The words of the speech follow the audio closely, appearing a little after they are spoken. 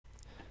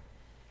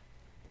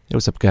Hey,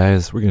 what's up,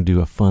 guys? We're going to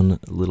do a fun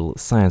little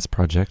science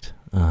project.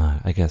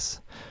 I guess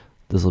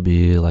this will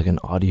be like an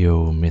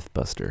audio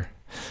mythbuster.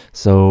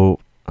 So,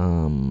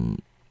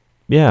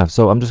 yeah,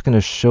 so I'm just going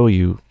to show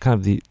you kind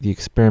of the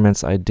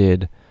experiments I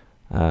did,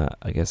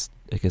 I guess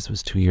it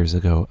was 2 years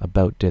ago,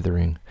 about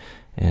dithering,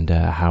 and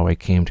how I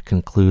came to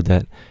conclude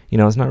that,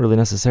 it's not really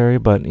necessary,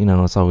 but,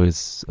 it's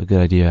always a good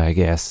idea, I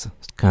guess,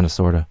 kind of,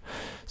 sort of.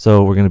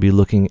 So we're going to be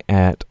looking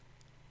at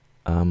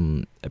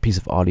a piece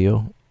of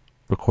audio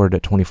recorded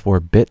at 24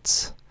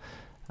 bits,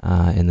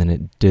 and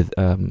then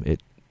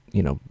it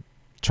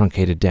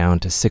truncated down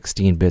to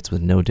 16 bits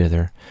with no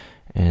dither,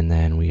 and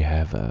then we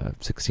have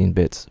 16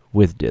 bits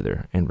with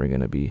dither, and we're going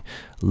to be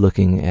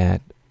looking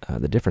at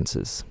the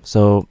differences.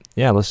 So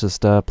yeah, let's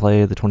just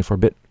play the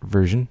 24-bit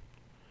version.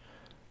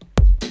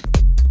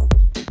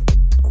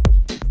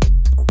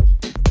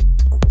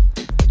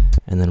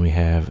 And then we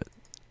have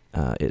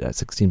it at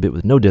 16-bit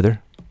with no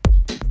dither.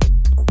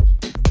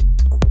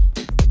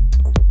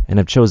 And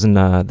I've chosen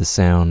the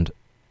sound,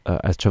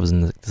 I've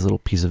chosen this little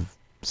piece of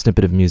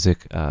snippet of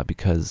music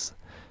because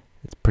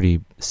it's pretty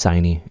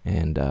siny,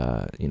 and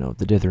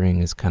the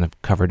dithering is kind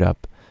of covered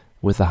up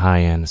with the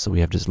high end, so we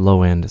have just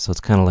low end, so it's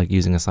kind of like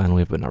using a sine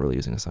wave, but not really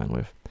using a sine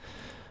wave.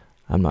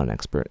 I'm not an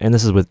expert, and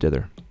this is with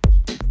dither.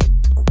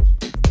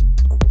 So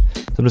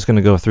I'm just going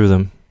to go through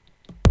them.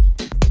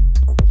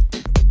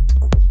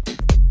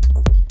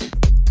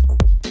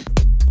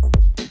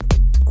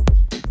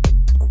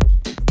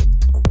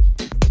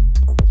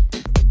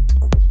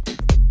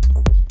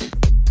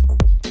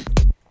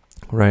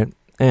 Right,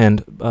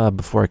 and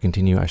before I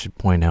continue, I should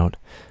point out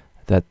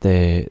that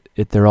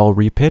they're all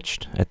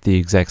repitched at the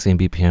exact same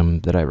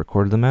BPM that I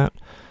recorded them at.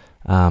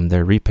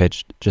 They're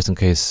repitched just in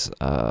case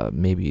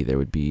maybe there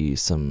would be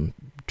some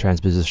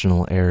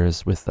transpositional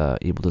errors with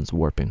Ableton's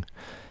warping,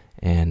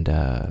 and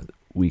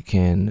we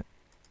can,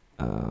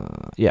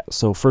 yeah.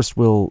 So first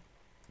we'll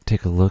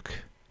take a look.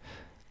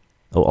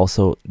 Oh,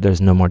 also there's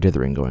no more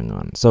dithering going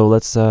on. So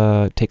let's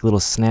take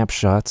little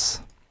snapshots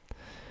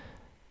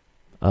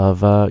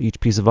of each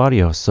piece of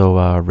audio.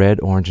 So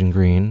red, orange, and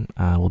green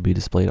will be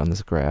displayed on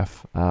this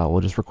graph. We'll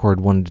just record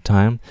one at a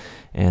time,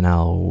 and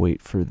I'll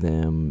wait for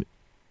them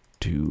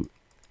to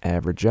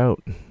average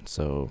out.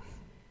 So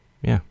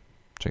yeah,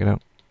 check it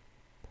out.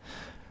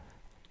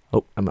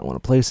 Oh, I might want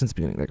to play since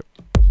the beginning. There you go.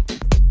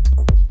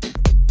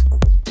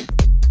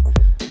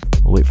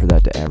 We'll wait for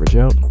that to average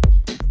out.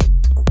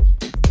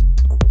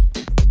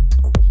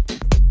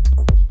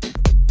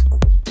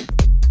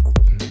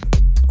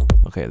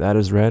 Okay, that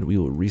is red. We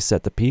will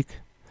reset the peak,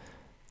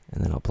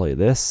 and then I'll play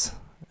this,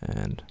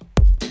 and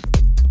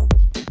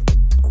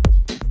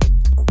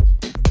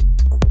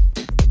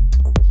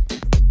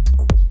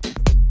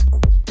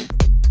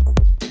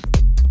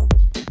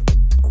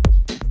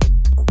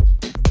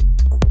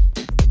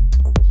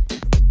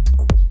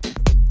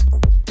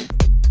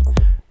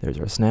there's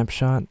our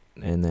snapshot,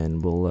 and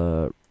then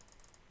we'll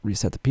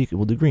reset the peak, and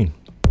we'll do green.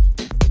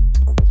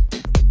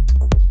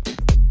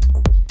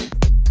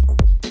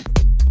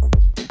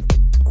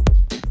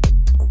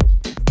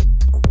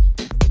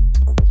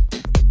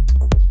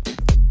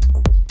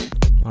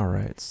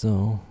 Alright,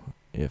 so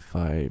if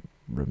I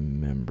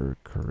remember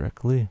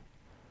correctly,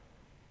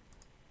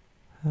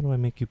 how do I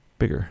make you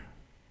bigger?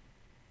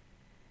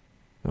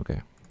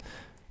 Okay,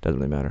 doesn't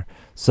really matter.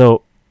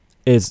 So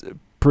it's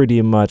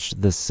pretty much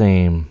the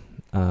same.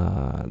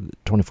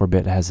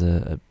 24-bit has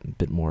a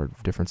bit more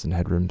difference in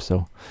headroom,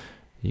 so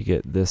you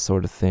get this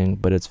sort of thing,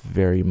 but it's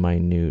very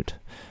minute.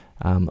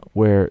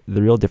 Where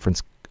the real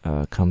difference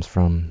comes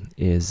from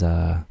is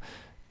the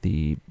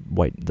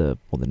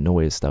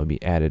noise that would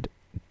be added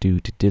due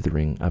to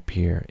dithering up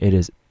here. It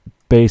is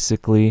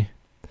basically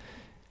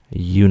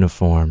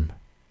uniform,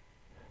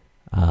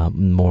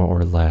 more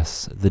or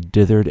less. The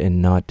dithered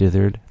and not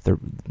dithered,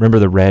 remember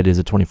the red is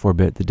a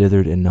 24-bit, the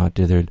dithered and not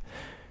dithered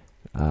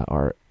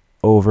are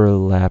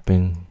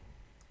overlapping,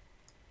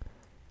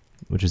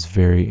 which is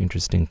very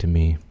interesting to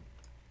me.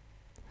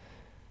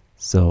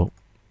 So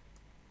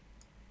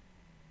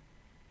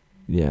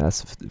yeah,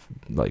 that's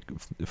like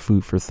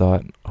food for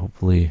thought.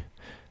 Hopefully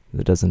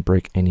that doesn't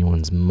break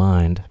anyone's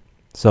mind.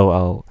 So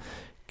I'll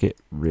get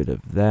rid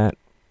of that.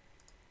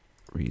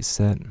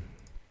 Reset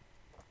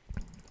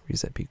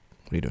peak.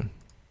 What are you doing?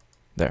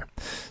 There.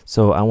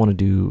 So I want to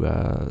do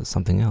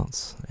something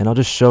else, and I'll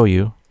just show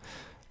you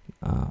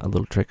a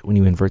little trick when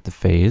you invert the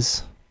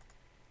phase.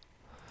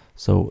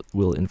 So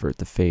we'll invert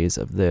the phase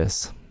of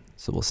this.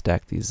 So we'll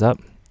stack these up.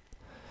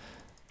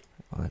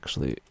 I'll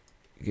actually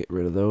get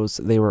rid of those.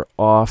 They were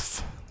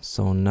off,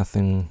 so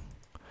nothing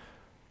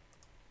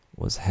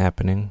was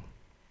happening.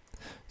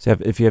 So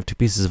if you have two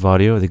pieces of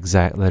audio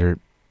that are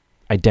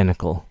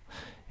identical,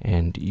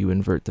 and you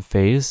invert the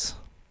phase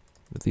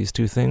with these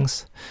two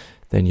things,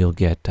 then you'll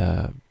get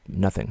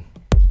nothing.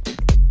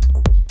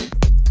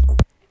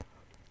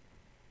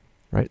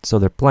 Right? So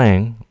they're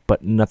playing,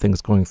 but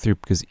nothing's going through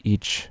because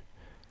each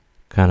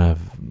kind of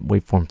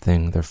waveform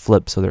thing, they're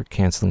flipped, so they're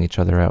canceling each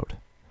other out.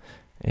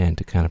 And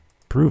to kind of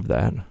prove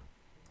that,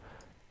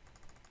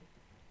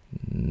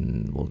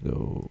 we'll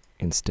go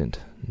instant.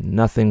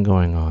 Nothing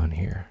going on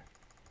here.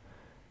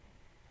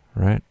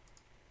 Right?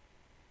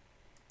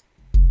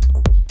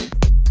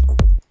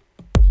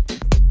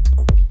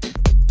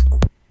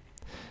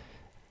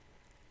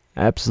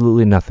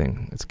 Absolutely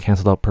nothing. It's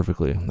canceled out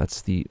perfectly.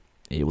 That's the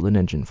Ableton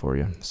engine for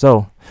you.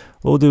 So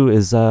what we'll do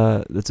is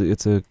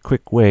it's a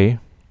quick way.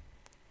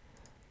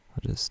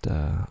 I'll just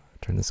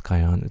turn this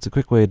guy on. It's a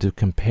quick way to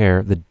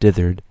compare the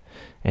dithered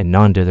and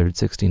non-dithered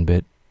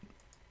 16-bit,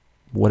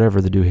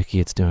 whatever the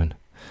doohickey it's doing.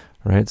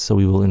 Right? So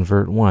we will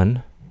invert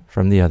one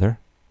from the other,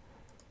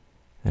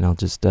 and I'll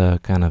just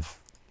kind of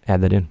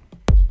add that in.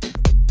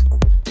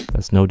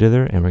 That's no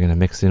dither, and we're going to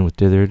mix in with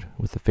dithered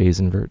with the phase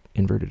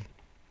inverted.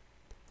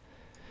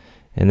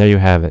 And there you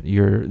have it.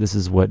 This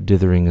is what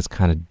dithering is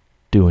kind of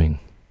doing.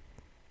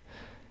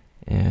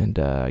 And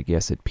I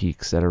guess it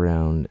peaks at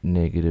around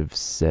negative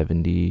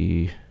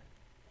 70,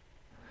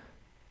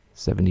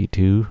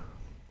 72.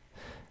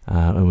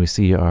 And we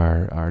see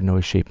our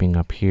noise shaping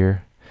up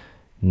here.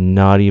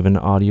 Not even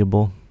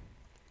audible.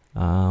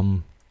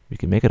 We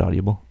can make it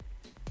audible.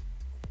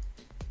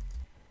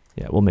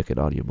 Yeah, we'll make it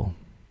audible.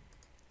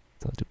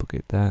 So I'll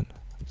duplicate that.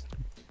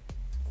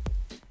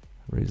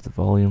 Raise the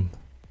volume.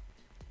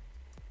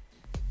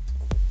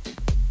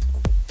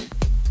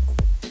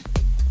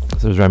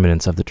 So there's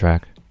remnants of the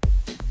track.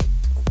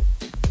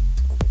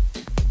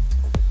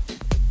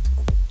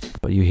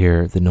 But you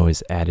hear the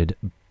noise added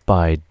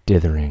by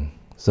dithering.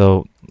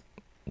 So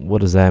what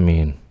does that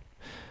mean?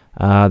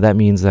 That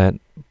means that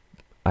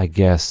I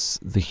guess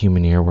the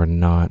human ear were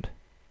not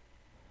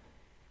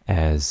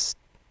as,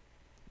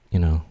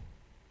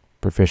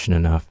 proficient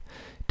enough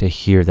to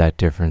hear that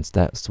difference.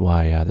 That's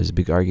why there's a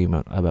big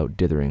argument about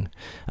dithering.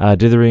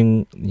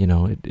 Dithering,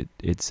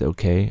 it's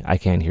okay. I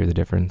can't hear the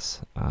difference.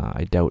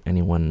 I doubt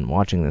anyone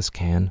watching this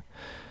can.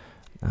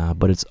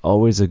 But it's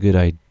always a good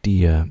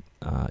idea.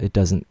 It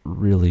doesn't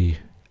really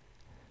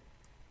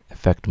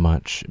affect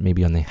much,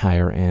 maybe on the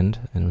higher end,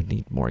 and we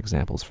need more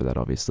examples for that,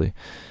 obviously.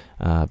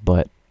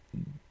 But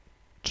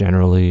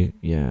generally,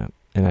 yeah.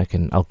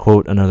 And I'll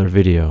quote another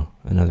video.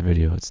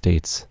 It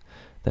states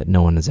that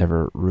no one has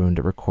ever ruined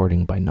a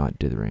recording by not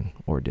dithering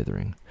or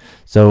dithering.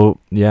 So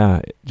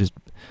yeah, just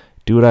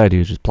do what I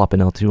do. Just plop an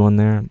L2 on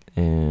there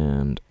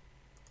and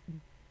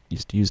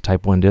just use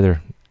type 1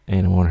 dither,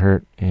 and it won't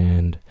hurt,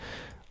 and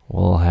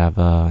we'll have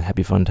a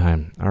happy fun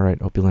time. All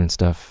right, hope you learned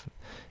stuff,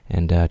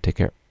 and take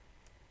care.